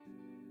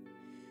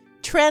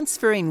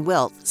Transferring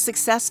wealth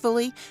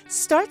successfully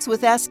starts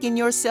with asking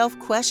yourself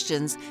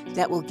questions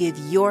that will give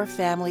your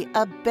family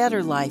a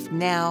better life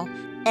now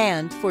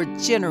and for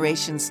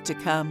generations to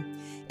come.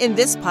 In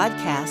this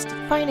podcast,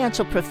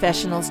 financial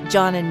professionals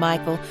John and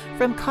Michael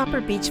from Copper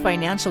Beech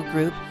Financial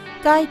Group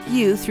guide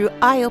you through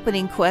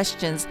eye-opening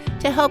questions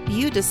to help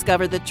you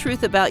discover the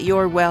truth about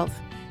your wealth.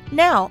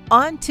 Now,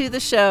 on to the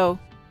show.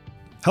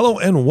 Hello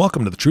and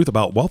welcome to The Truth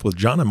About Wealth with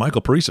John and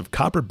Michael Parise of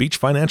Copper Beech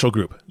Financial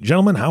Group.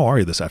 Gentlemen, how are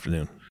you this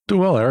afternoon?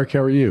 Doing well, Eric.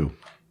 How are you?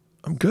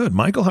 I'm good.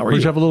 Michael, how are you?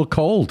 You have a little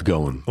cold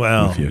going.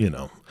 Well,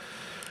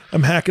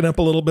 I'm hacking up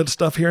a little bit of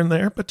stuff here and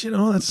there, but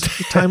that's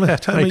the time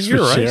of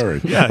year, right?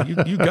 Sharing. Yeah,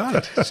 you got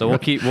it. So we'll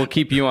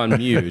keep you on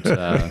mute.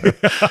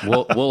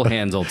 We'll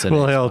handle today.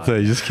 We'll handle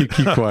today. Just keep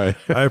quiet.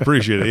 I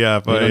appreciate it.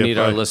 Yeah, we don't need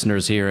our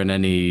listeners hearing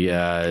any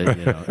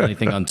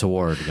anything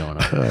untoward going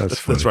on.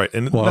 That's right.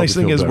 And the nice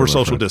thing is we're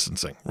social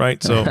distancing,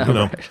 right?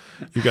 So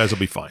you guys will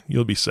be fine.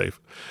 You'll be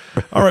safe.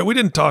 All right. We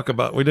didn't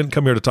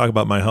come here to talk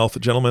about my health,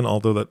 gentlemen,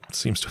 although that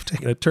seems to have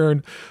taken a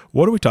turn.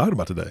 What are we talking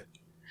about today?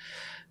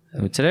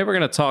 Today we're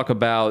going to talk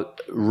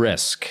about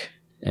risk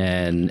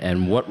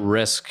and what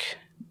risk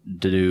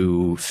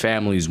do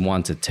families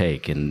want to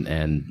take,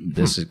 and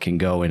this can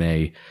go in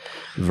a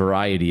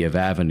variety of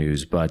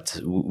avenues. But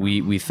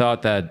we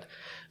thought that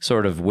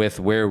sort of with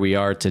where we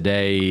are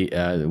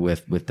today,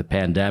 with the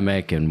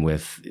pandemic and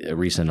with a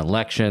recent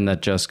election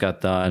that just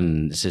got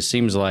done, it just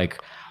seems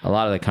like a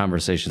lot of the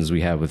conversations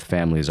we have with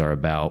families are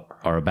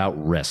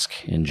about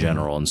risk in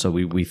general, and so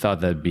we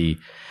thought that'd be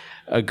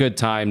a good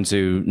time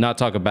to not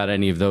talk about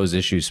any of those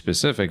issues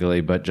specifically,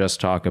 but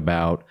just talk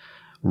about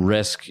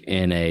risk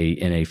in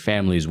a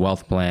family's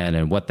wealth plan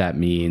and what that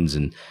means,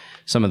 and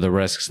some of the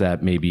risks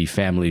that maybe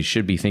families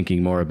should be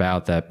thinking more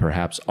about that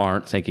perhaps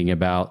aren't thinking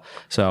about.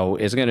 So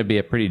it's going to be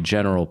a pretty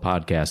general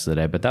podcast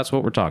today, but that's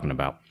what we're talking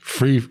about.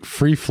 Free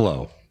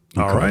flow.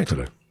 All right.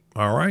 Today.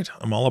 All right.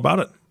 I'm all about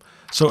it.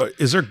 So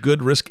is there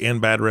good risk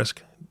and bad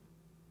risk?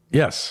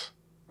 Yes.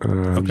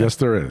 Yes,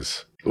 there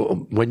is.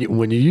 When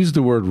you use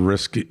the word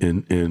risk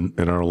in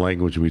our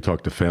language and we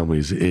talk to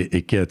families,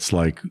 it gets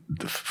like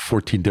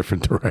 14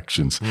 different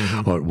directions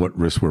on what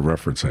risk we're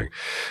referencing.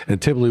 And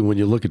typically when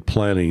you look at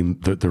planning,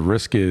 the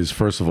risk is,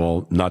 first of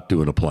all, not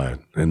doing a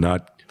plan and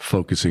not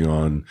focusing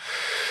on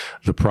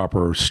the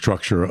proper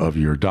structure of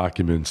your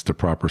documents, the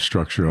proper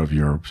structure of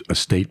your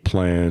estate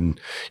plan,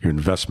 your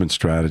investment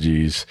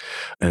strategies.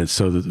 And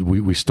so that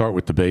we start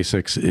with the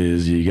basics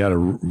is you got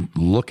to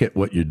look at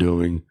what you're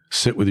doing,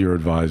 sit with your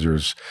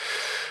advisors,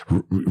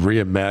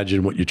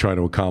 reimagine what you're trying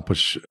to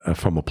accomplish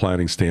from a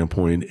planning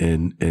standpoint,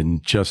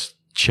 and just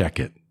check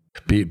it.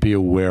 Be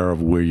aware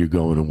of where you're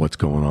going and what's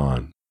going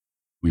on.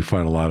 We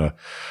find a lot of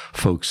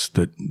folks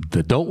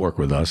that don't work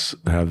with us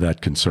have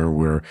that concern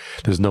where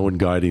there's no one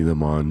guiding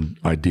them on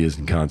ideas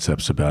and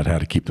concepts about how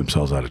to keep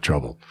themselves out of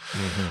trouble.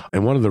 Mm-hmm.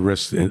 And one of the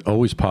risks, it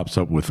always pops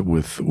up with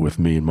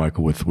me and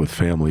Michael, with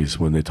families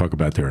when they talk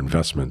about their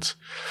investments,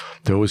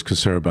 they're always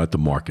concerned about the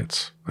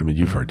markets. I mean,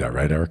 you've heard that,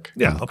 right, Eric?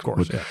 Yeah, of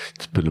course. Yeah.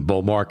 It's been a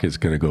bull market. It's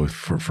going to go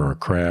for a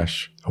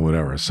crash or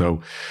whatever.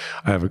 So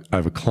I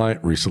have a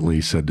client recently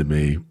said to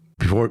me,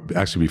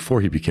 before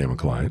he became a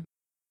client,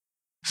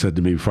 said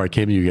to me, before I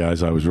came to you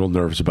guys, I was real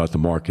nervous about the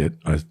market.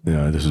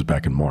 This was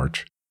back in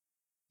March.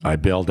 I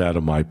bailed out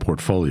of my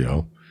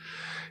portfolio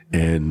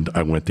and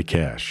I went to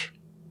cash.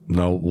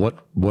 Now,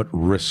 what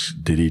risk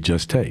did he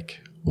just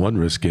take? One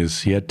risk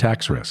is he had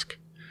tax risk.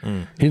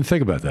 He didn't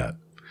think about that.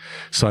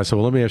 So I said,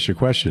 well, let me ask you a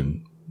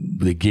question.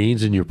 The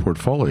gains in your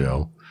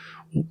portfolio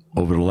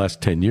over the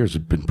last 10 years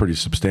have been pretty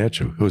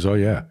substantial. It was, oh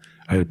yeah,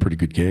 I had a pretty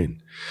good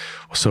gain.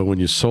 So when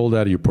you sold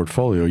out of your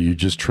portfolio, you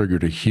just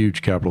triggered a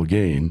huge capital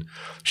gain,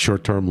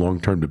 short-term,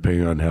 long-term,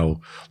 depending on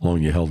how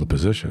long you held the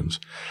positions.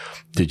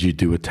 Did you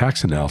do a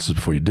tax analysis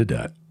before you did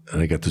that?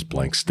 And I got this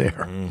blank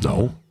stare. Mm-hmm.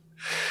 No.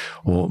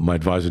 Well, my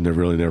advisor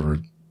never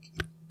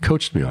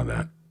coached me on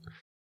that.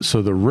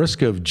 So the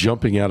risk of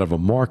jumping out of a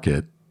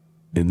market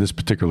in this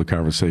particular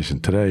conversation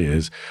today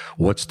is,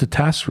 what's the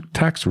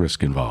tax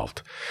risk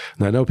involved?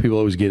 And I know people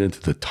always get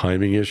into the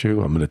timing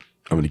issue. I'm going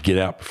to get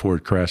out before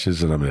it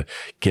crashes and I'm going to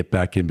get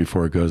back in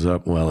before it goes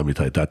up. Well, let me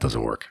tell you, that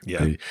doesn't work.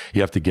 Yeah.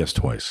 You have to guess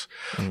twice.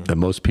 And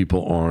most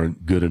people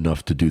aren't good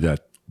enough to do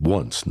that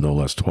once, no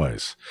less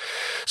twice.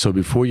 So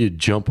before you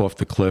jump off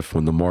the cliff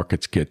when the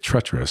markets get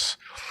treacherous,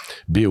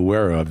 be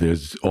aware of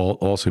there's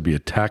also be a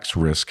tax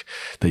risk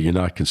that you're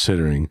not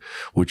considering,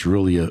 which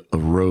really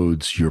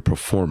erodes your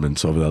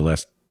performance over the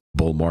last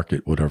bull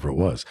market, whatever it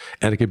was.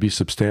 And it can be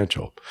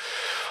substantial.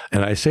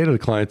 And I say to the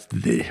clients,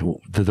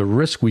 the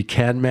risk we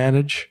can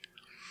manage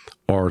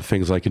are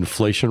things like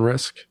inflation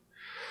risk.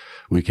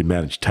 We can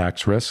manage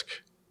tax risk.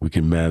 We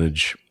can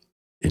manage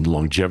in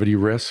longevity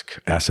risk,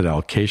 asset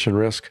allocation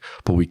risk,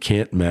 but we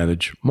can't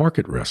manage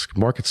market risk,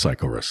 market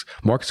cycle risk.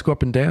 Markets go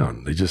up and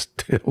down. They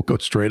don't go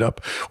straight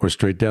up or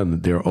straight down.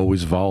 They're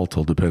always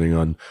volatile depending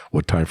on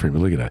what time frame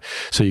you're looking at.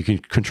 So you can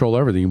control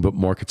everything but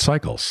market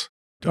cycles.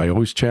 I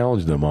always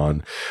challenge them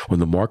on when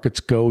the markets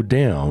go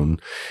down,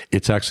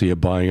 it's actually a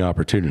buying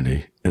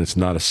opportunity. and it's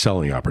not a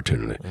selling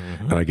opportunity.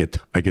 And I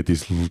get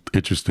these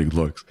interesting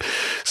looks.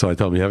 So I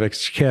tell them, you have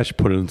extra cash,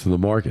 put it into the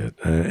market.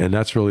 And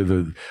that's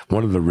really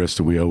one of the risks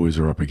that we always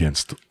are up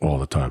against all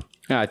the time.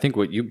 Yeah, I think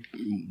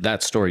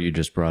that story you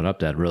just brought up,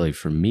 that really,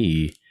 for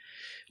me,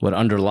 what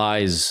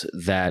underlies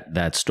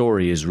that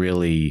story is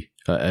really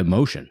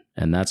emotion.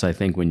 And that's, I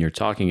think, when you're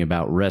talking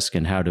about risk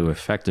and how to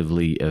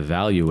effectively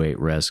evaluate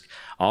risk,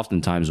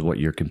 oftentimes what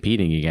you're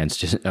competing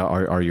against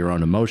are your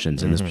own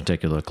emotions. In this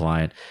particular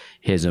client,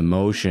 his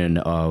emotion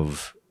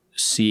of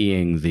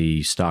seeing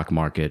the stock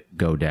market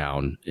go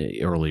down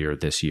earlier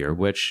this year,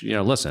 which,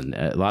 listen,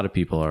 a lot of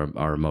people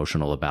are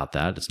emotional about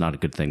that. It's not a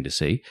good thing to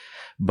see.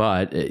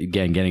 But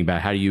again, getting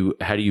back, how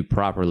do you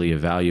properly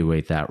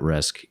evaluate that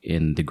risk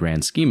in the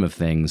grand scheme of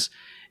things?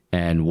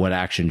 And what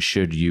action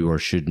should you or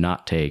should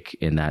not take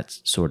in that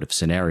sort of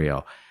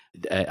scenario?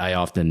 I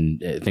often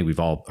think we've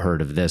all heard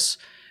of this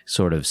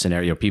sort of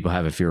scenario. People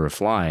have a fear of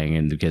flying,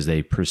 and because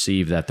they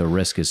perceive that the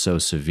risk is so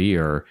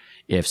severe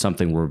if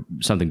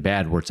something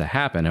bad were to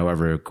happen.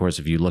 However, of course,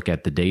 if you look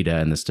at the data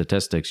and the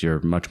statistics, you're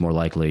much more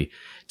likely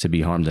to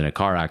be harmed in a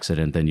car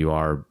accident than you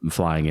are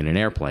flying in an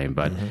airplane.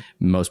 But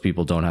most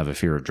people don't have a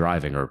fear of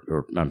driving,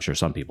 or I'm sure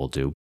some people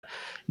do.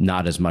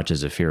 Not as much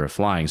as a fear of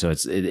flying. So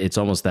it's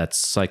almost that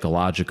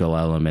psychological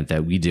element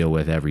that we deal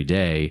with every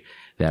day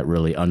that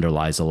really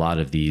underlies a lot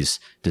of these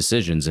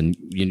decisions. And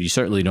you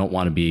certainly don't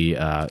want to be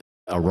a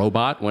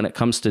robot when it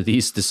comes to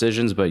these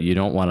decisions, but you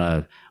don't want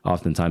to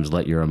oftentimes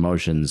let your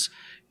emotions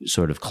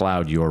sort of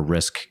cloud your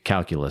risk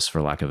calculus,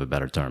 for lack of a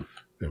better term.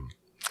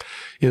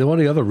 Yeah. One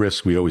of the other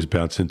risks we always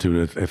bounce into,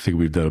 and I think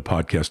we've done a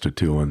podcast or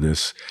two on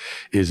this,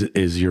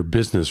 is your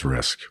business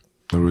risk.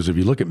 In other words, if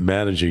you look at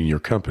managing your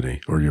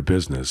company or your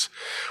business,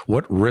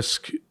 what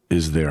risk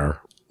is there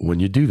when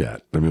you do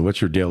that? I mean,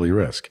 what's your daily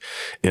risk?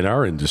 In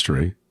our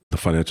industry, the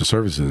financial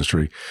services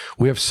industry,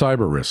 we have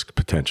cyber risk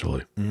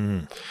potentially.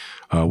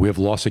 We have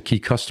loss of key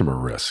customer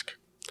risk.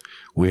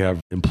 We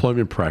have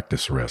employment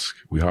practice risk.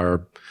 We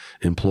hire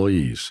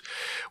employees.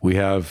 We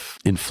have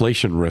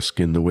inflation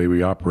risk in the way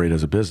we operate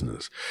as a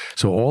business.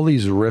 So all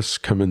these risks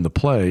come into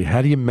play.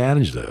 How do you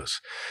manage those?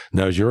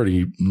 Now, as you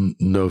already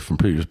know from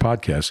previous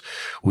podcasts,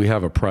 we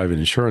have a private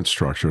insurance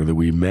structure that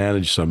we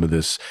manage some of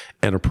this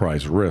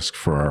enterprise risk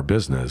for our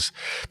business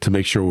to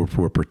make sure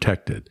we're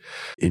protected.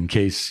 In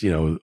case,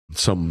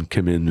 someone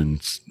came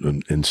in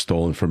and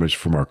stole information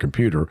from our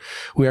computer,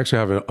 we actually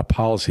have a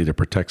policy that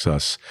protects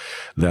us,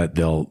 that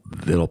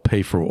they'll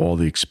pay for all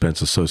the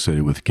expense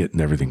associated with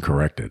getting everything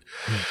corrected.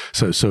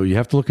 So you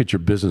have to look at your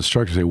business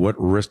structure and say, what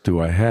risk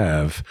do I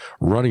have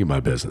running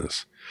my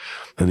business?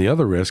 And the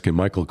other risk, and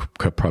Michael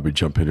could probably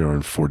jump in here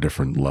on 4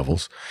 different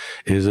levels,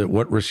 is that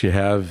what risk you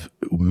have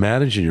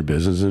managing your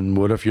business, and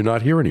what if you're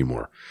not here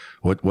anymore?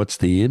 What's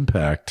the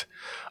impact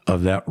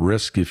of that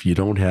risk if you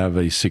don't have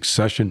a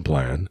succession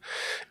plan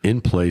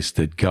in place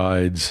that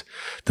guides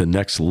the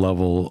next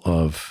level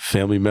of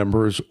family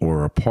members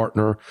or a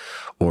partner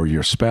or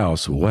your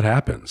spouse? What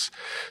happens?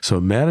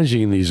 So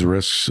managing these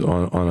risks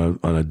on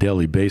a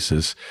daily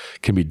basis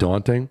can be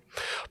daunting.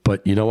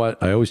 But you know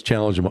what? I always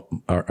challenge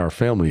our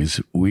families.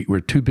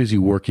 We're too busy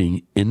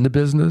working in the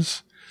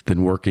business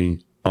than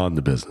working on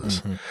the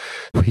business.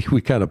 We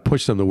kind of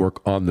push them to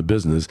work on the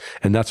business,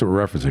 and that's what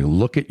we're referencing.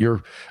 Look at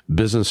your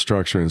business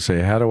structure and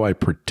say, how do I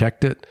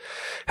protect it?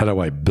 How do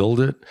I build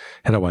it?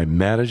 How do I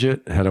manage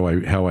it?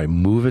 How I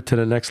move it to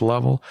the next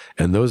level?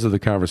 And those are the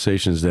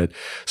conversations that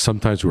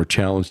sometimes we're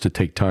challenged to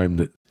take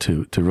time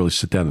to really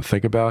sit down and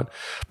think about.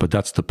 But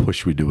that's the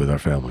push we do with our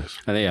families.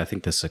 I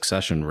think the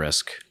succession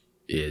risk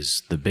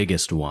is the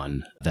biggest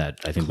one that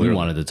I think we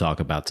wanted to talk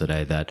about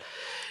today. That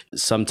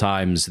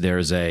sometimes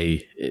there's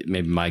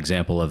maybe my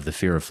example of the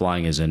fear of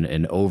flying is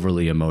an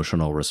overly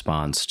emotional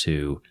response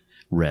to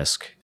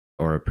risk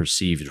or a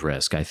perceived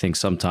risk. I think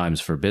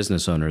sometimes for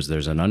business owners,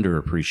 there's an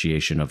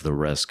underappreciation of the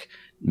risk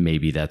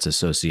maybe that's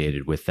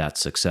associated with that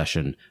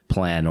succession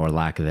plan or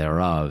lack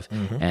thereof,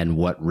 and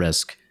what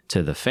risk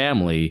to the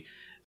family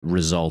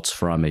results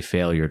from a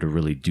failure to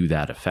really do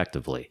that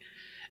effectively.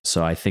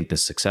 So I think the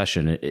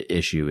succession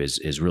issue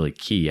is really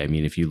key. I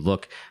mean, if you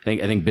look, I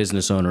think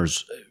business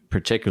owners,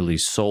 particularly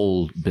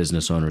sole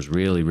business owners,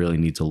 really, really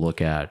need to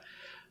look at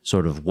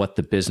sort of what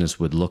the business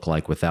would look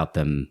like without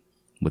them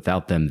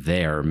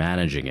there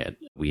managing it.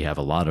 We have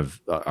a lot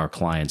of our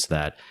clients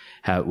that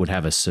would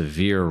have a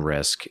severe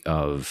risk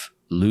of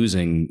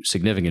losing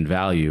significant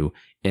value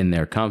in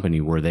their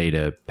company were they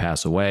to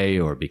pass away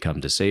or become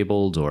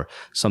disabled or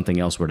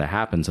something else were to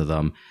happen to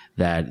them,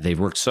 that they've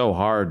worked so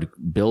hard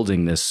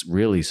building this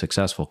really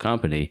successful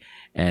company.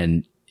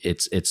 And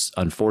it's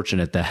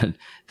unfortunate that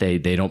they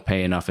don't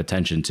pay enough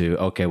attention to,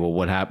 okay, well,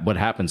 what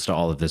happens to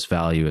all of this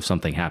value if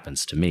something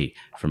happens to me,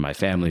 for my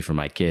family, for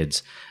my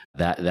kids?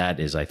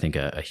 That is, I think,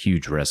 a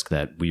huge risk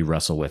that we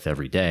wrestle with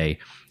every day.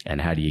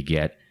 And how do you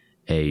get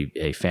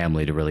a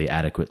family to really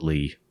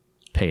adequately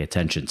pay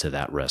attention to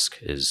that risk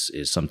is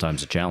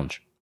sometimes a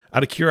challenge.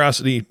 Out of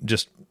curiosity,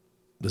 just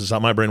this is how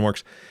my brain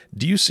works.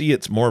 Do you see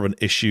it's more of an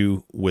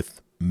issue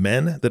with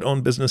men that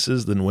own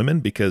businesses than women?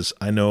 Because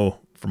I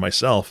know for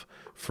myself,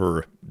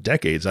 for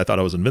decades, I thought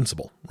I was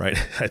invincible, right?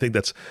 I think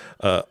that's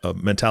a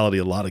mentality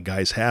a lot of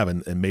guys have,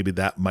 and maybe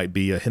that might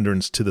be a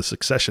hindrance to the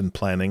succession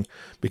planning,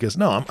 because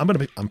no,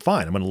 I'm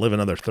fine. I'm going to live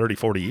another 30,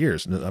 40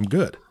 years and I'm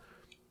good.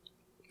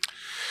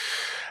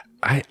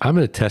 I'm going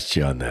to test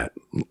you on that.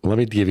 Let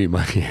me give you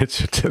my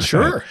answer to that.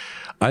 Sure.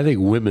 I think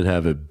women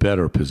have a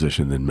better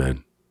position than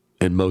men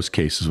in most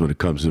cases when it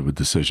comes to the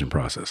decision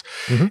process.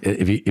 Mm-hmm.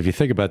 If you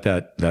think about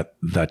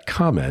that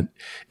comment,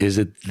 is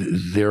that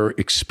their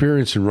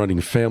experience in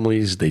running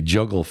families, they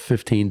juggle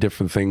 15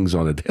 different things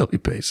on a daily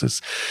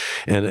basis.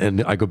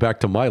 And I go back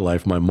to my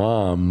life, my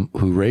mom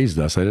who raised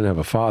us, I didn't have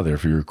a father,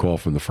 if you recall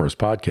from the first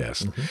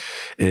podcast.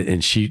 Mm-hmm.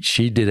 And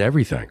she did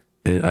everything.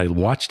 And I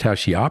watched how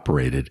she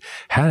operated.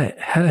 How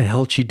the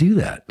hell did she do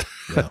that?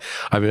 Yeah.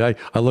 I mean,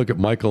 I look at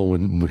Michael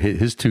and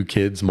his two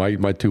kids, my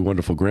two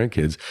wonderful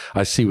grandkids.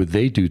 I see what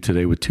they do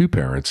today with two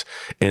parents,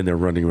 and they're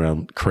running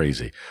around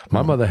crazy.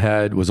 My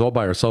mother was all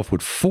by herself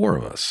with four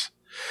of us.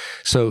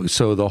 So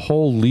the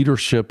whole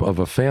leadership of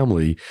a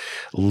family,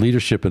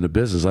 leadership in a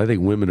business, I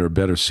think women are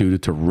better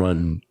suited to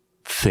run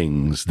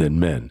things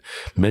than men.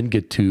 Men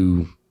get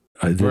too...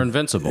 We're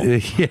invincible.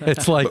 Yeah,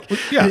 it's like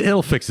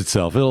it'll fix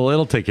itself.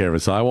 It'll take care of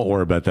itself. I won't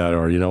worry about that.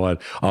 Or you know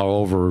what?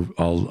 I'll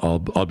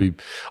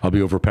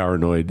be over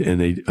paranoid, and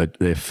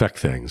they affect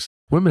things.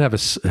 Women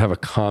have a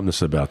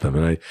calmness about them,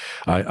 and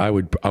I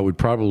would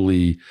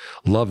probably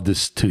love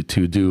this to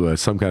do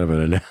some kind of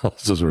an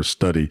analysis or a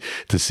study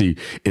to see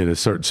in a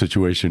certain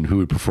situation who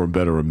would perform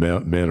better, a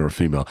man or a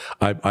female.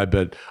 I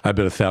bet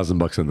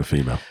 $1,000 on the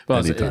female.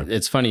 Well,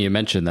 it's funny you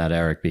mentioned that,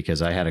 Eric,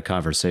 because I had a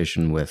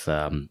conversation with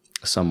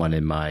someone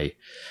in my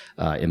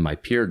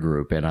peer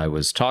group, and I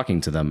was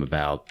talking to them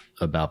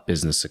about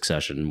business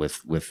succession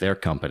with their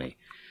company,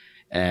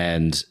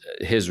 and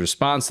his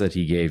response that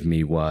he gave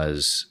me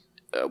was,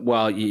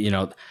 well, you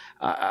know,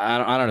 I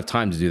don't have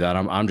time to do that.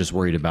 I'm just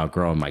worried about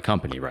growing my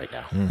company right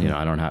now. Mm-hmm. You know,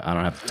 I don't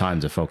have the time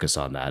to focus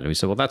on that. And we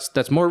said, well,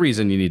 that's more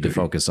reason you need to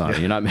focus on it.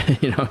 You're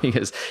not, you know,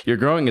 because you're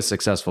growing a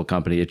successful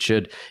company. It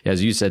should,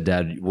 as you said,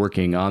 Dad,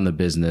 working on the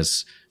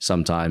business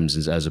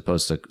sometimes as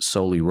opposed to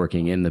solely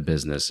working in the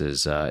business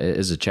is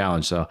a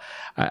challenge. So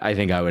I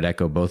think I would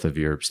echo both of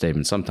your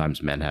statements.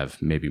 Sometimes men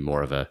have maybe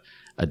more of a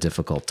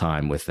difficult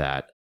time with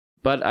that.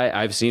 But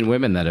I've seen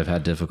women that have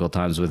had difficult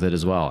times with it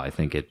as well. I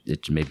think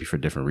it may be for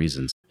different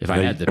reasons. If I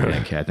had to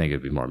pick, I think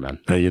it'd be more men.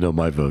 You know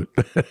my vote,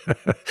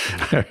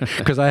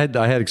 because I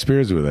had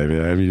experience with it.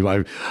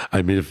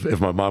 I mean,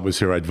 if my mom was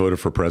here, I'd vote her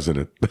for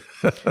president.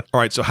 All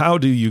right. So how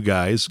do you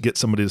guys get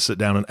somebody to sit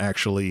down and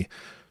actually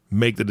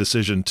make the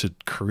decision to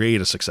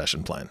create a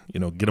succession plan? You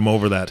know, get them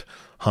over that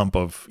hump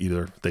of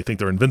either they think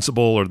they're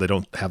invincible or they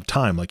don't have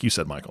time, like you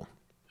said, Michael.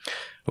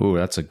 Ooh,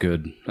 that's a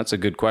good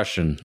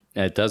question.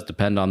 It does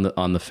depend on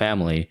the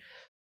family.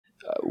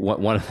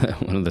 One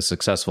of the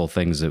successful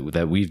things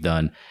that we've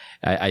done,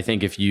 I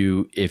think if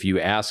you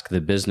ask the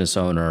business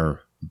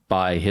owner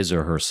by his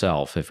or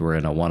herself, if we're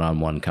in a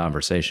one-on-one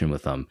conversation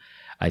with them,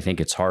 I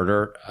think it's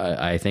harder.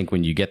 I think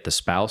when you get the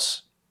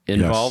spouse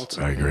involved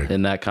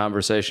in that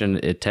conversation,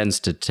 it tends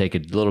to take a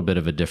little bit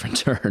of a different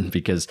turn,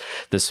 because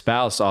the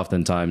spouse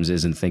oftentimes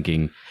isn't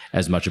thinking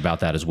as much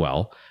about that as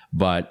well,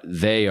 but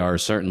they are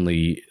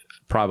certainly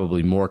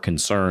probably more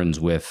concerns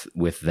with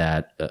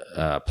that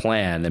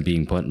plan and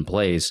being put in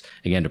place,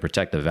 again, to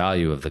protect the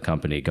value of the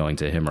company going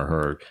to him or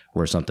her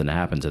were something to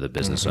happen to the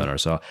business owner.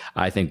 So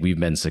I think we've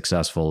been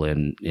successful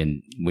in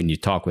when you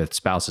talk with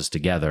spouses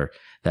together,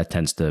 that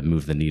tends to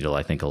move the needle,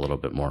 I think, a little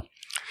bit more.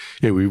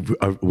 Yeah,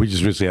 we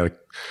just recently had a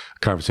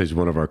conversation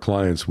with one of our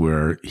clients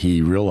where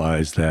he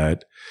realized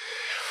that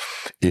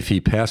if he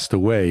passed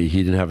away,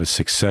 he didn't have a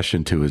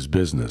succession to his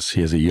business.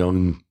 He has a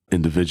young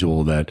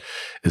individual that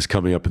is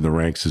coming up in the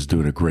ranks, is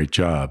doing a great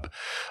job,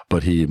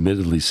 but he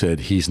admittedly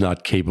said he's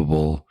not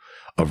capable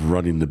of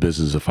running the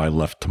business if I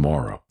left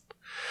tomorrow.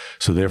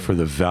 So therefore,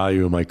 the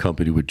value of my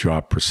company would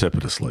drop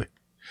precipitously.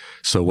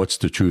 So what's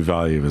the true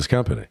value of his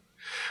company?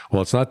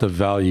 Well, it's not the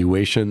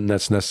valuation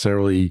that's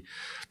necessarily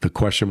the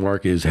question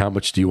mark, is how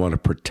much do you want to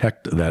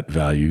protect that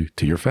value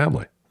to your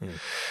family?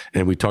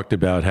 And we talked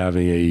about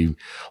having a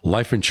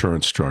life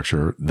insurance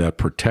structure that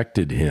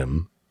protected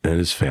him and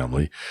his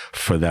family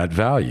for that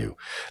value.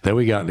 Then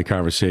we got in the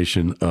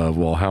conversation of,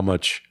 well, how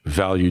much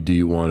value do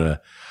you want to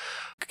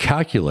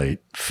calculate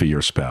for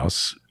your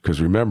spouse?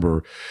 Because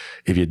remember,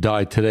 if you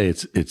die today,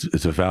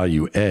 it's a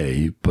value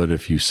A, but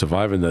if you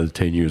survive another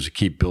 10 years to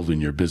keep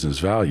building your business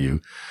value,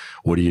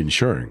 what are you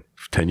insuring?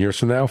 10 years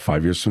from now,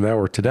 5 years from now,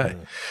 or today?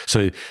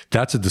 So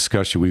that's a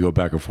discussion we go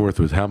back and forth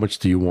with. How much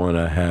do you want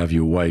to have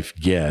your wife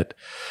get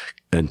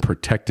and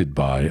protected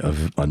by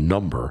a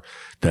number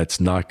that's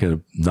not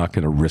going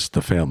to risk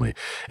the family?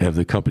 And if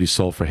the company's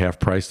sold for half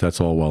price,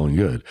 that's all well and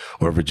good.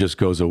 Or if it just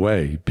goes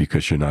away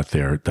because you're not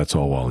there, that's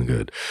all well and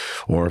good.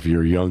 Or if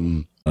your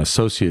young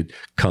associate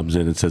comes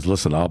in and says,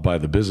 listen, I'll buy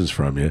the business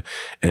from you,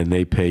 and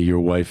they pay your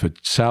wife a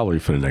salary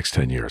for the next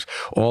 10 years.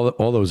 All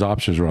those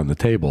options are on the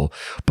table,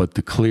 but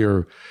the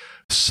clear,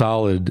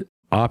 solid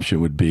option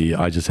would be,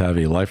 I just have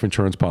a life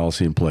insurance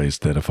policy in place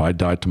that if I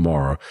die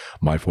tomorrow,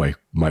 my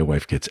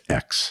wife gets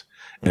X.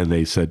 And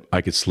they said,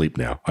 I could sleep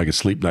now. I could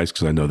sleep nice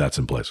because I know that's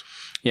in place.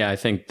 Yeah, I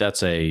think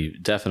that's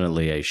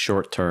definitely a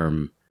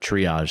short-term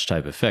triage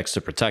type of fix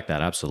to protect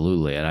that.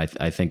 Absolutely. And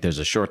I think there's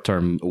a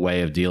short-term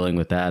way of dealing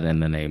with that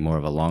and then a more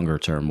of a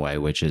longer-term way,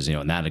 which is,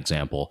 in that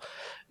example,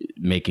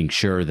 making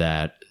sure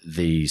that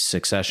the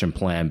succession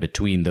plan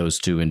between those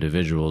two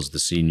individuals, the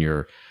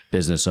senior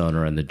business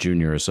owner and the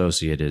junior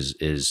associate,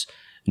 is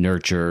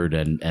nurtured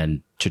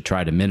and to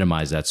try to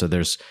minimize that. So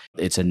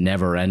it's a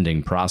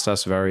never-ending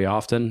process very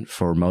often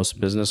for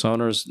most business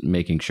owners,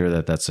 making sure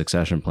that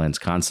succession plan is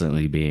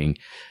constantly being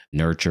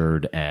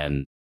nurtured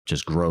and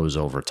just grows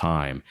over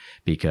time,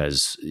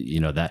 because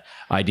that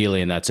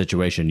ideally in that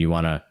situation you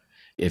want to,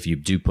 if you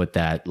do put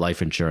that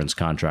life insurance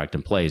contract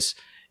in place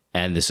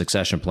and the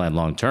succession plan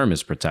long term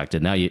is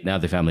protected, now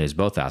the family has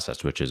both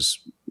assets,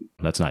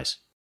 that's nice.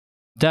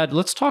 Dad,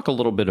 let's talk a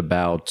little bit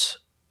about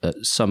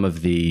some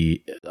of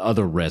the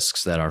other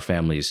risks that our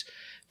families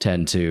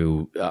tend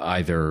to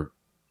either,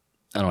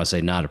 I don't want to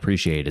say not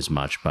appreciate as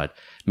much, but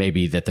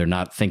maybe that they're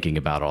not thinking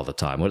about all the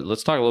time.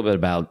 Let's talk a little bit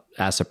about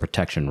asset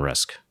protection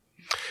risk.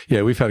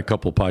 Yeah, we've had a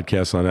couple of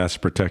podcasts on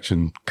asset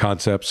protection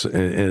concepts, and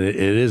it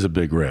is a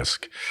big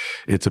risk.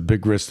 It's a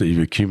big risk that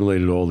you've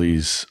accumulated all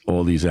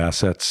these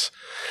assets,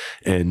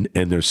 and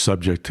they're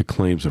subject to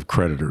claims of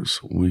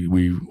creditors.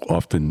 We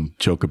often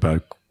joke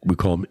about, we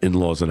call them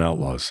in-laws and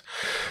outlaws.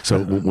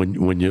 So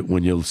when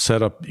you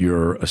set up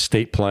your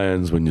estate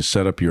plans, when you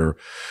set up your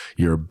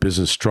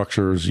business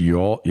structures,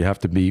 you have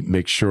to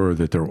make sure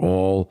that they're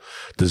all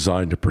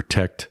designed to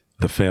protect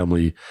the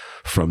family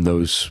from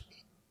those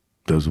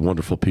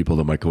wonderful people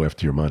that might go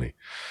after your money.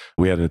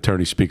 We had an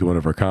attorney speak at one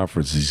of our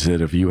conferences. He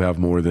said, if you have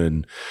more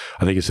than,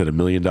 I think he said $1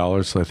 million,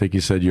 I think he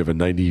said you have a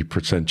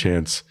 90%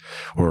 chance,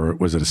 or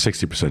was it a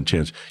 60%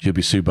 chance, you'll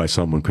be sued by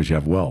someone because you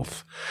have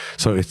wealth.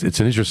 So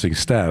it's an interesting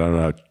stat. I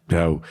don't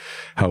know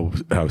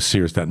how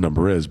serious that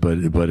number is, but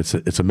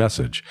it's a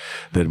message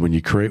that when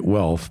you create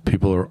wealth,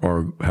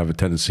 people have a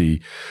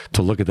tendency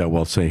to look at that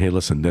wealth saying, hey,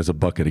 listen, there's a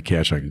bucket of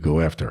cash I could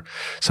go after.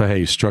 So how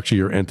you structure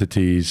your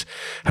entities,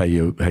 how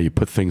you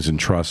put things in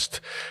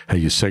trust, how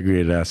you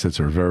segregate assets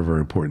are very, very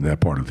important in that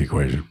part of the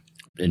equation.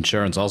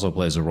 Insurance also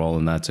plays a role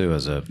in that too,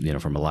 as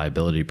from a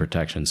liability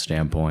protection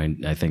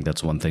standpoint. I think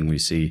that's one thing we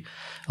see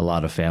a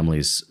lot of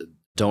families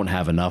don't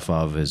have enough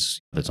of, is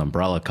if it's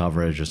umbrella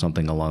coverage or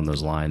something along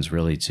those lines,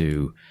 really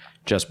to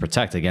just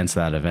protect against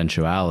that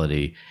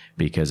eventuality,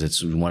 because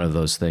it's one of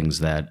those things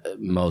that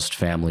most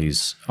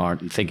families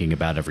aren't thinking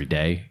about every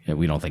day. And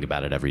we don't think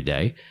about it every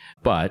day,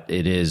 but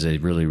it is a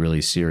really,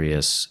 really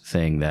serious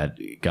thing that,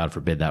 God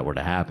forbid that were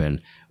to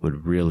happen,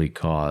 would really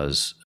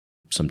cause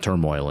some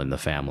turmoil in the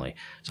family.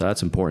 So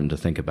that's important to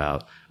think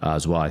about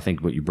as well. I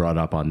think what you brought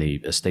up on the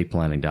estate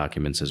planning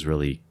documents is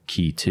really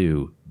key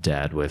too,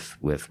 Dad, with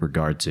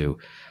regard to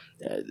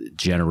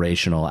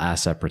generational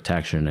asset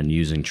protection and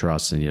using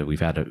trusts. And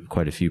we've had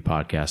quite a few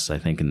podcasts, I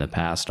think, in the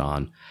past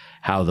on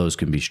how those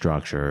can be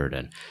structured.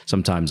 And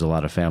sometimes a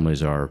lot of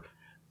families are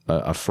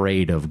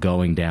afraid of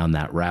going down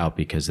that route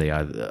because they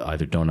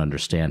either don't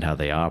understand how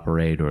they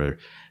operate, or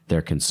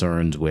they're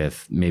concerned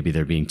with maybe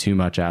there being too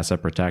much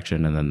asset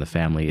protection, and then the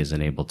family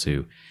isn't able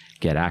to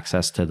get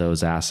access to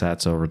those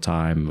assets over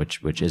time,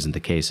 which isn't the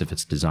case if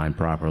it's designed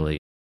properly.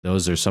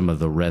 Those are some of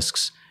the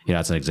risks.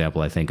 That's an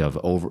example, I think, of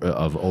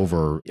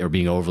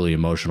being overly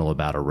emotional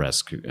about a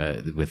risk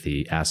with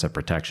the asset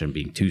protection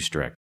being too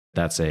strict.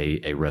 That's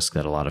a risk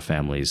that a lot of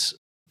families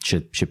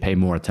should pay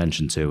more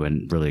attention to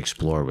and really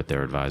explore with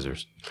their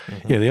advisors.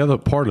 Mm-hmm. Yeah, the other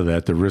part of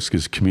that, the risk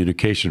is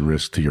communication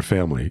risk to your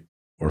family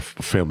or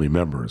family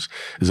members,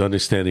 is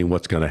understanding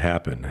what's going to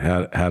happen,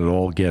 how it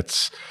all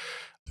gets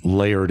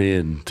layered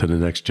in to the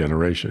next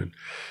generation.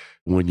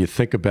 When you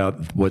think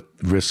about what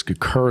risk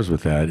occurs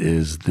with that,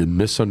 is the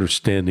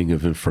misunderstanding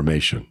of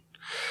information.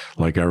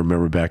 Like I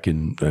remember back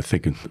in, I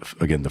think,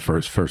 again, the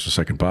first or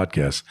second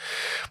podcast,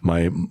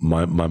 my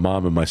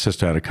mom and my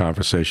sister had a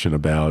conversation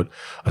about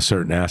a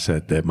certain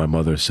asset that my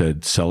mother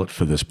said, sell it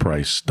for this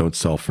price. Don't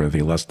sell for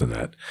anything less than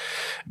that.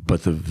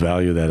 But the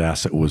value of that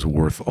asset was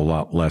worth a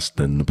lot less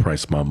than the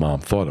price my mom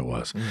thought it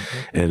was.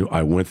 Mm-hmm. And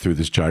I went through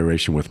this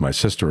gyration with my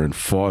sister and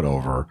fought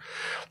over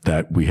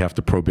that we have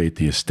to probate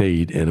the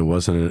estate. And it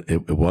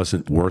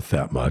wasn't worth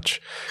that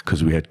much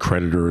because we had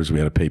creditors, we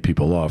had to pay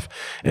people off,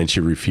 and she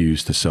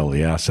refused to sell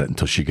the asset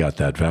until she got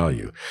that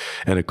value.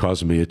 And it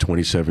caused me a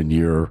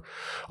 27-year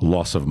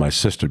loss of my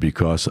sister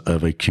because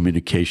of a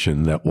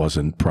communication that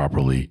wasn't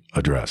properly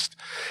addressed.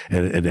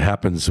 And it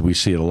happens, we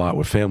see it a lot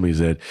with families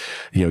that,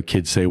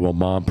 kids say, well,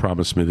 mom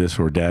promised me this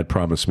or dad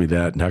promised me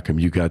that, and how come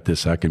you got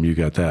this, how come you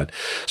got that?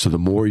 So the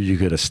more you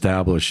could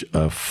establish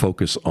a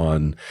focus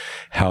on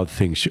how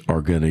things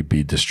are going to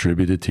be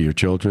distributed to your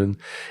children,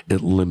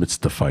 it limits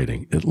the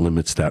fighting. It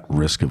limits that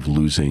risk of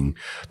losing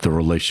the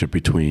relationship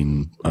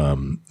between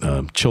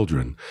children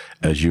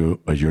as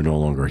you're no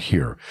longer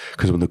here.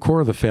 Because when the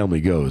core of the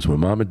family goes, when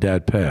mom and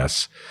dad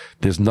pass,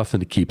 there's nothing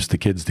that keeps the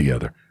kids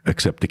together.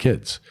 except the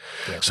kids.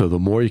 Yeah. So the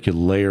more you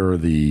can layer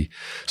the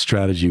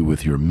strategy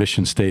with your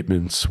mission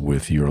statements,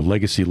 with your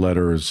legacy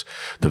letters,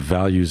 the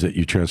values that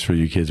you transfer to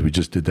your kids. We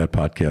just did that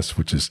podcast,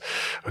 which is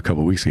a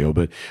couple of weeks ago,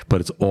 but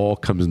it's all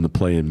comes into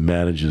play and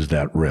manages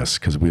that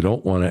risk, because we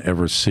don't want to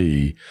ever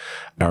see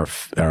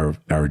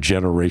our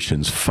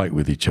generations fight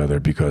with each other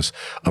because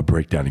of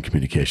breakdown in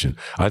communication.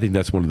 I think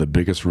that's one of the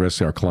biggest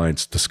risks our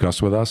clients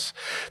discuss with us,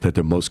 that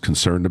they're most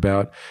concerned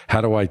about.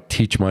 How do I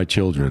teach my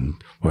children,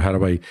 or how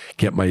do I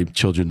get my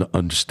children to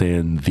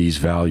understand these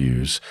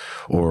values?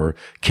 Or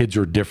kids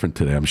are different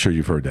today. I'm sure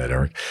you've heard that,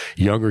 Eric.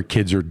 Younger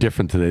kids are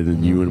different today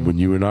than you and when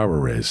you and I were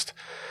raised.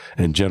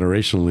 And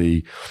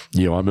generationally,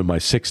 I'm in my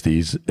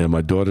 60s and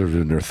my daughter's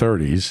in her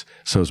 30s.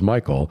 So is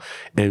Michael.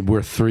 And we're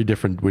like three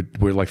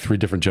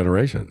different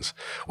generations.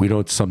 We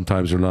don't,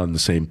 sometimes we're not on the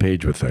same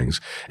page with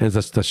things. And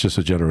that's just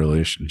a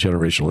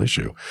generational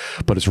issue,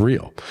 but it's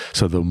real.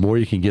 So the more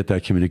you can get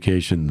that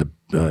communication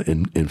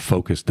in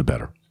focus, the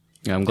better.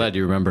 Yeah, I'm glad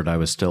you remembered I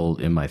was still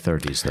in my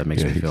 30s. That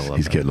makes me feel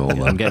he's getting old.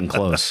 I'm getting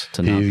close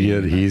to not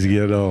he's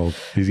getting old.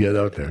 He's getting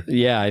out there.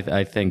 Yeah,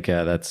 I think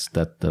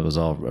that was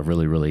all a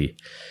really, really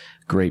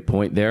great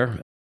point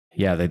there.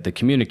 Yeah, the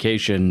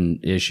communication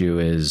issue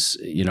is,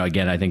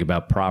 again, I think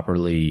about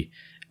properly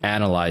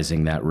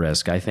analyzing that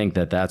risk. I think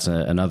that's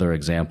another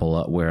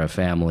example where a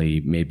family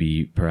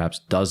maybe perhaps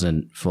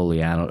doesn't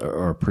fully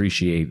or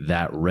appreciate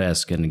that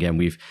risk. And again,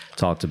 we've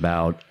talked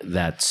about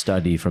that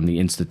study from the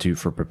Institute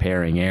for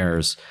Preparing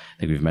Heirs. I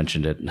think we've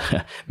mentioned it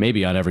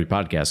maybe on every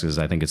podcast because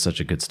I think it's such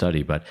a good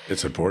study. But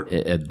it's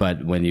important.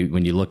 But when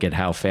you look at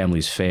how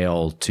families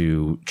fail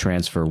to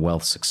transfer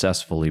wealth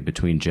successfully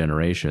between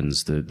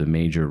generations, the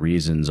major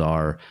reasons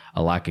are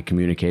a lack of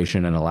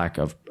communication and a lack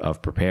of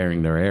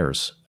preparing their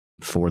heirs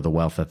for the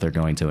wealth that they're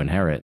going to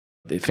inherit.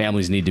 The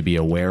families need to be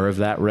aware of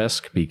that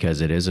risk, because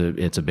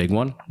it's a big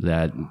one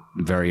that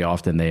very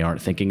often they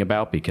aren't thinking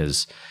about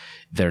because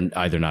they're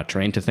either not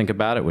trained to think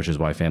about it, which is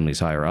why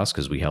families hire us,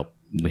 because we help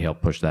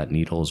push that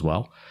needle as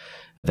well.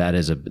 That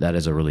is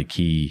a really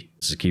key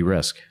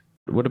risk.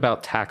 What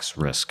about tax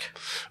risk?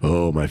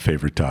 Oh, my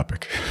favorite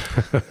topic.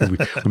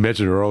 we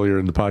mentioned it earlier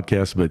in the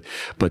podcast,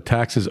 but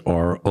taxes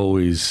are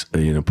always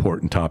an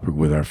important topic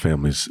with our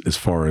families, as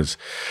far as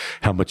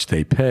how much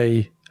they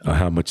pay,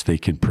 how much they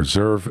can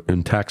preserve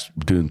in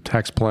doing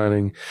tax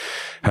planning,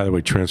 how do we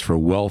transfer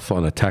wealth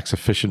on a tax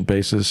efficient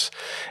basis.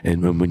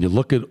 And when you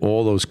look at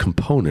all those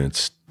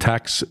components,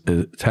 taxes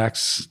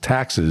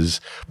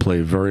play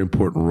a very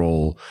important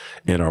role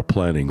in our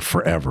planning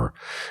forever.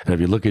 And if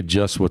you look at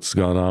just what's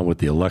gone on with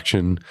the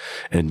election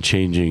and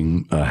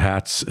changing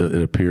hats,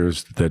 it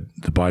appears that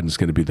Biden's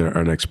going to be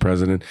our next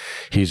president.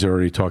 He's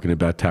already talking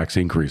about tax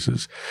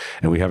increases,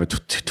 and we have a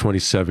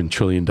 $27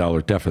 trillion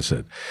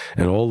deficit.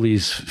 And all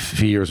these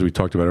fears we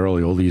talked about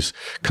earlier, all these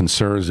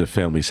concerns that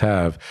families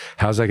have,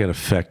 how's that going to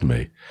affect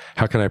me?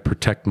 How can I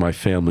protect my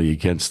family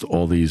against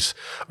all these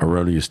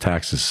erroneous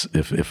taxes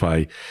if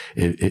I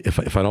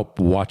don't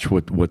watch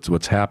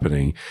what's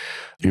happening?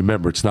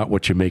 Remember, it's not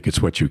what you make,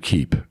 it's what you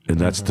keep. And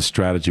that's the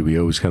strategy we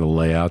always kind of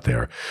lay out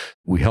there.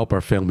 We help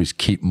our families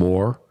keep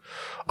more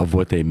of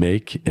what they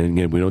make. And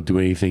again, we don't do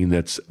anything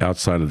that's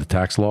outside of the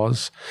tax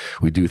laws.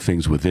 We do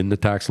things within the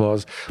tax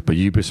laws, but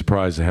you'd be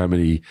surprised at how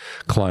many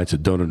clients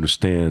that don't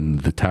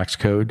understand the tax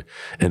code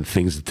and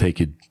things that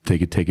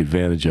take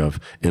advantage of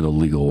in a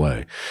legal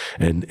way.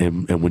 And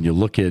when you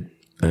look at,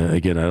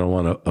 again, I don't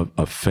want to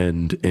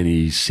offend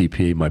any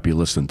CPA might be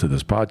listening to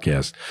this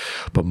podcast,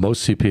 but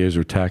most CPAs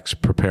are tax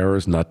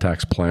preparers, not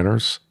tax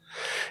planners.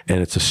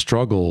 And it's a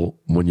struggle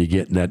when you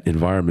get in that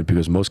environment,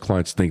 because most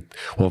clients think,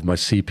 well, if my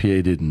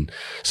CPA didn't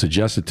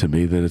suggest it to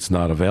me, then it's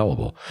not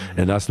available. Mm-hmm.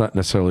 And that's not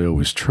necessarily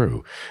always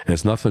true. And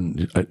it's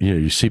nothing,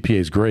 your CPA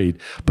is great,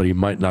 but he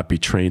might not be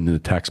trained in the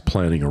tax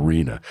planning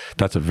arena.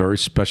 That's a very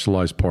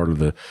specialized part of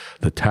the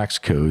tax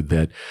code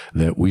that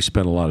we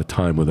spend a lot of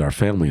time with our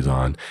families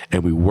on.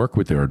 And we work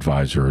with their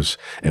advisors,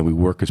 and we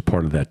work as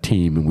part of that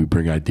team, and we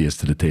bring ideas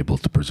to the table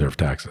to preserve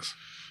taxes.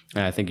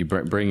 I think you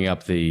bringing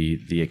up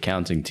the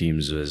accounting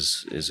teams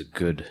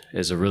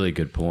is a really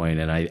good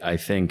point, and I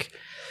think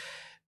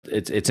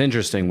it's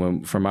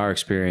interesting from our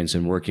experience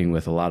in working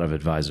with a lot of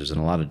advisors in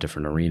a lot of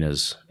different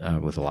arenas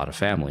with a lot of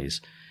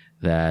families,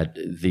 that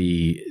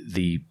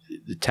the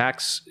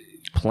tax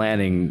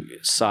planning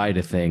side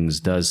of things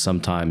does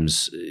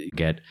sometimes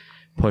get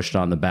pushed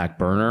on the back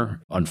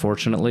burner,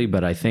 unfortunately.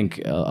 But I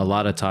think a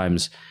lot of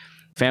times,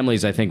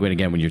 families, I think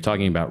when you're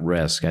talking about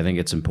risk, I think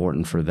it's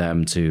important for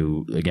them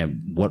to,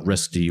 again, what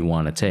risk do you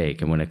want to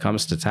take? And when it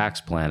comes to tax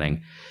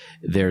planning,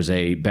 there's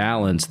a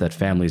balance that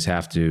families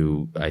have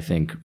to, I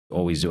think,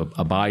 always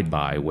abide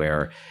by,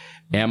 where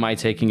am I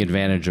taking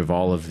advantage of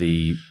all of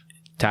the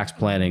tax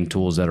planning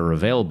tools that are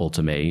available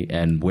to me,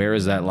 and where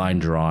is that line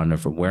drawn, or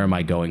where am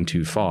I going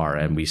too far?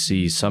 And we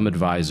see some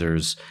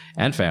advisors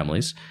and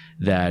families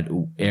that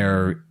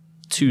err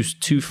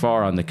too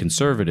far on the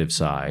conservative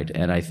side,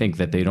 and I think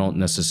that they don't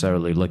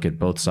necessarily look at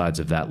both sides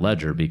of that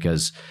ledger,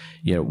 because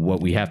what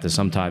we have to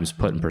sometimes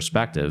put in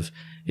perspective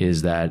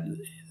is that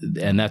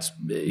and that's,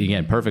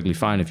 again, perfectly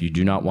fine if you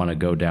do not want to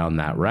go down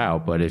that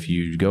route. But if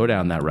you go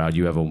down that route,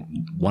 you have a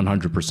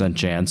 100%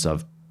 chance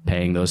of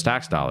paying those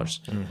tax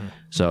dollars. Mm-hmm.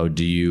 So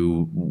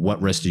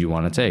what risk do you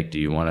want to take? Do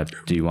you want to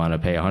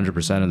pay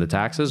 100% of the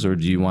taxes, or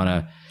do you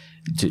want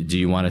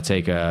to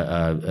take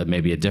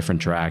maybe a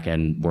different track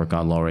and work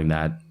on lowering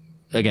that,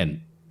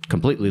 again,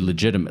 completely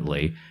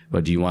legitimately,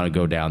 but do you want to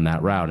go down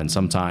that route? And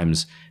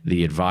sometimes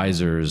the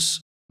advisors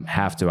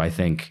have to, I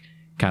think,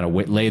 kind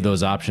of lay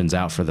those options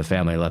out for the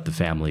family, let the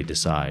family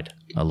decide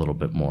a little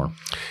bit more.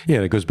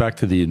 Yeah, it goes back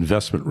to the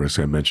investment risk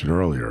I mentioned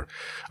earlier.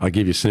 I'll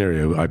give you a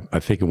scenario. I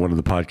think in one of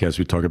the podcasts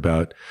we talk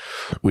about,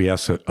 we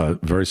asked a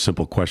very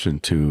simple question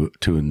to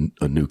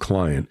a new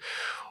client,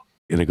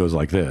 and it goes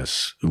like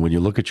this. When you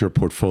look at your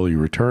portfolio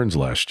returns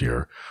last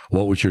year,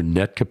 what was your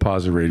net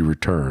composite rate of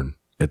return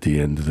at the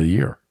end of the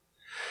year?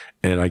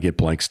 And I get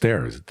blank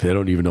stares. They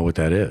don't even know what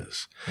that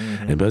is.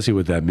 Mm-hmm. And basically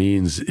what that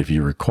means, if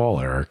you recall,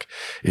 Eric,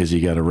 is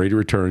you got a rate of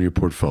return on your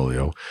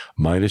portfolio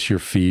minus your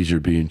fees you're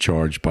being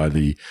charged by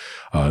the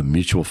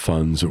mutual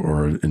funds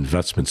or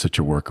investments that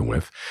you're working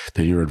with.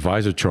 Then your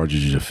advisor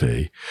charges you a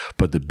fee.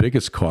 But the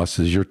biggest cost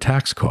is your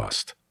tax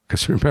cost.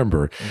 Because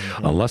remember,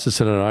 mm-hmm. unless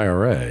it's in an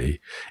IRA,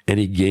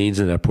 any gains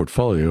in that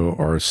portfolio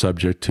are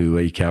subject to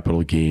a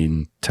capital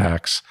gain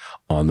tax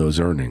on those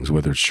earnings,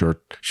 whether it's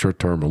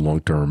short-term or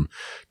long-term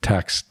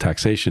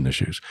taxation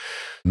issues.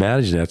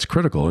 Managing that's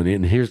critical,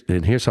 and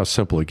here's how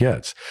simple it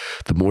gets.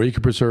 The more you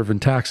can preserve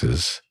in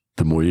taxes,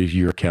 the more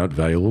your account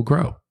value will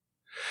grow.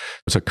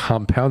 It's a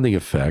compounding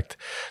effect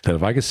that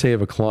if I could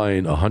save a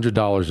client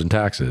 $100 in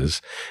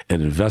taxes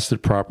and invest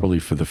it properly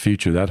for the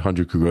future, that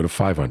 100 could go to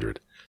 500.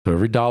 So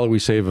every dollar we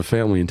save a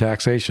family in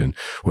taxation,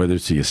 whether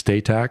it's the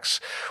estate tax,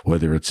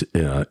 whether it's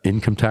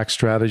income tax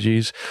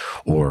strategies,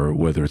 or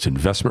whether it's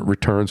investment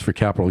returns for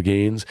capital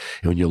gains,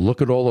 and when you look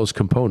at all those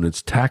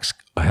components, tax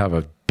have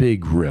a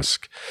big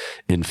risk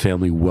in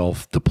family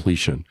wealth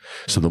depletion.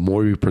 So the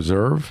more we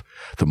preserve,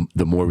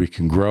 the more we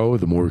can grow,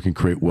 the more we can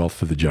create wealth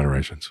for the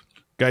generations.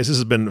 Guys, this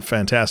has been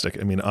fantastic.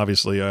 I mean,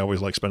 obviously, I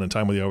always like spending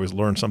time with you. I always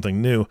learn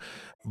something new.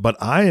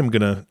 But I am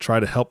going to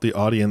try to help the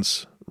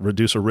audience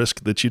reduce a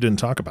risk that you didn't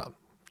talk about.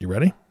 You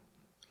ready?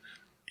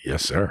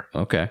 Yes, sir.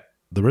 Okay.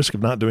 The risk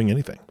of not doing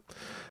anything.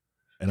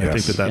 And yes. I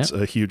think that's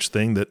a huge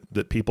thing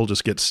that people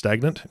just get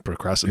stagnant,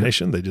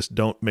 procrastination. Yeah. They just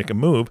don't make a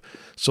move.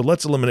 So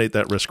let's eliminate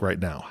that risk right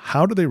now.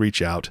 How do they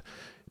reach out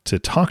to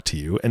talk to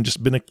you and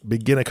just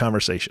begin a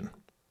conversation?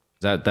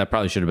 That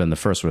probably should have been the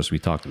first risk we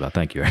talked about.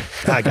 Thank you.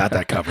 I got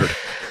that covered.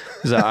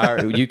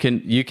 So you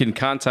can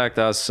contact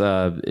us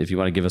if you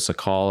want to give us a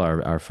call.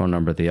 Our phone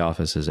number at the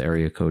office is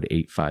area code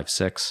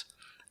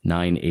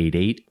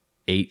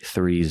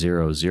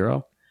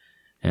 856-988-8300,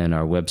 and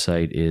our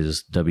website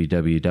is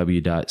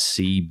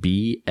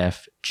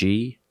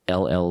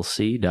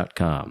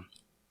www.cbfgllc.com.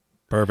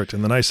 Perfect.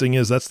 And the nice thing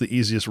is that's the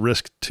easiest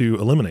risk to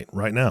eliminate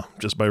right now,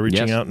 just by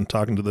reaching out and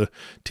talking to the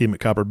team at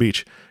Copper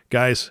Beech.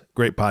 Guys,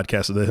 great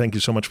podcast today. Thank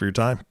you so much for your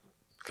time.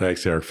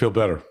 Thanks, Eric. Feel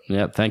better.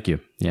 Yeah, thank you.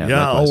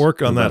 Yeah, I'll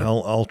work on that.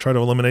 I'll try to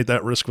eliminate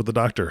that risk with the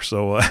doctor.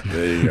 So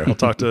there you go. I'll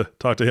talk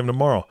to him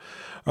tomorrow.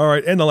 All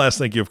right. And the last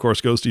thank you, of course,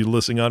 goes to you, the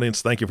listening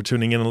audience. Thank you for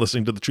tuning in and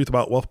listening to the Truth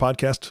About Wealth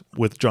podcast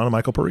with John and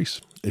Michael Parise.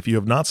 If you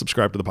have not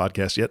subscribed to the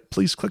podcast yet,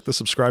 please click the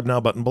subscribe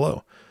now button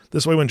below.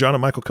 This way, when John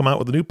and Michael come out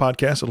with a new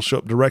podcast, it'll show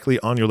up directly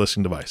on your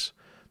listening device.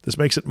 This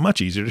makes it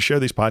much easier to share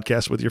these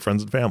podcasts with your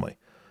friends and family.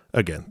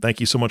 Again, thank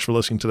you so much for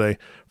listening today.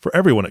 For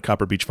everyone at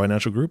Copper Beech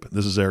Financial Group,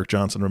 this is Eric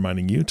Johnson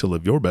reminding you to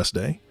live your best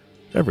day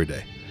every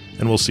day.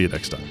 And we'll see you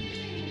next time.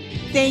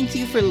 Thank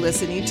you for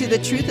listening to the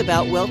Truth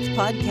About Wealth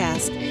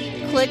podcast.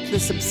 Click the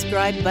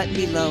subscribe button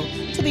below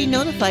to be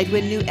notified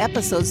when new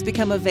episodes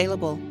become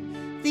available.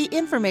 The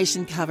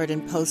information covered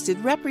and posted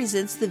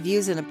represents the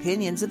views and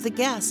opinions of the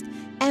guest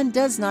and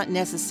does not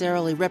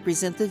necessarily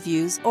represent the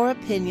views or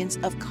opinions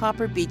of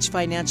Copper Beech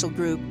Financial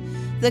Group.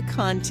 The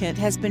content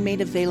has been made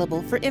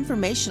available for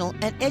informational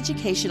and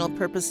educational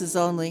purposes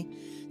only.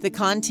 The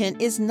content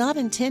is not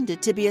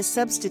intended to be a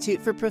substitute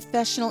for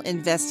professional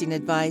investing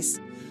advice.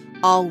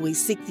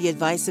 Always seek the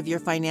advice of your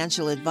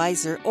financial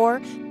advisor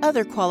or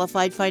other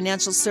qualified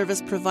financial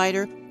service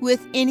provider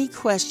with any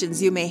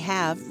questions you may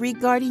have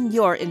regarding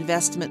your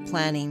investment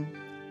planning.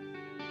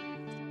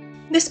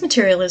 This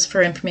material is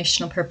for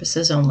informational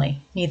purposes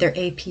only. Neither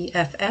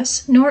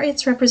APFS nor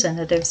its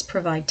representatives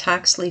provide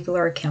tax, legal,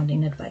 or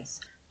accounting advice.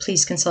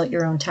 Please consult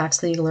your own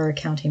tax, legal, or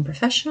accounting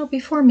professional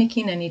before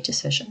making any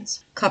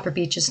decisions. Copper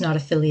Beech is not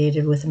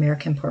affiliated with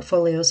American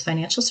Portfolios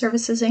Financial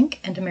Services, Inc.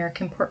 and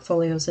American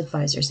Portfolios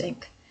Advisors,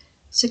 Inc.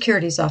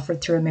 Securities offered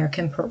through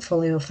American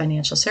Portfolio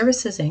Financial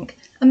Services, Inc.,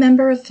 a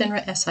member of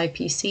FINRA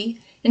SIPC,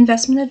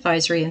 investment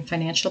advisory and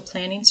financial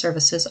planning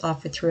services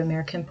offered through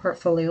American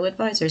Portfolio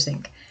Advisors,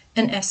 Inc.,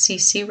 an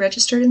SCC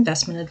registered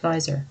investment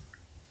advisor.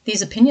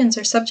 These opinions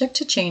are subject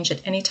to change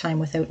at any time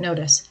without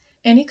notice.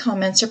 Any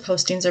comments or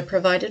postings are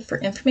provided for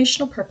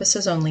informational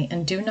purposes only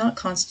and do not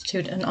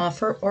constitute an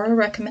offer or a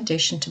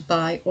recommendation to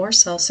buy or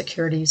sell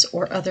securities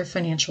or other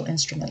financial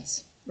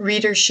instruments.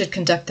 Readers should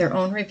conduct their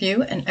own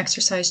review and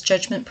exercise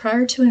judgment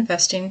prior to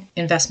investing.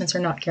 Investments are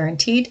not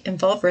guaranteed,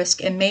 involve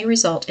risk, and may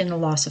result in a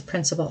loss of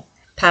principal.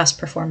 Past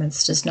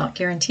performance does not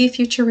guarantee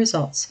future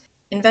results.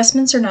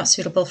 Investments are not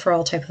suitable for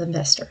all types of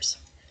investors.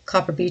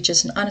 Copper Beech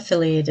is an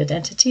unaffiliated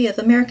entity of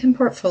American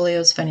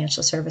Portfolios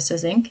Financial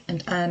Services, Inc.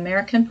 and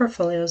American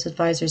Portfolios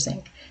Advisors,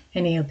 Inc.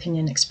 Any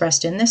opinion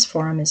expressed in this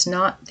forum is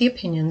not the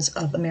opinions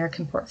of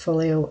American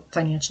Portfolio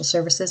Financial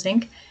Services,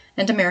 Inc.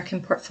 and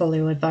American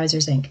Portfolio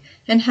Advisors, Inc.,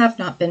 and have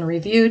not been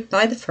reviewed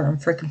by the firm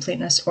for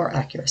completeness or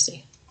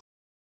accuracy.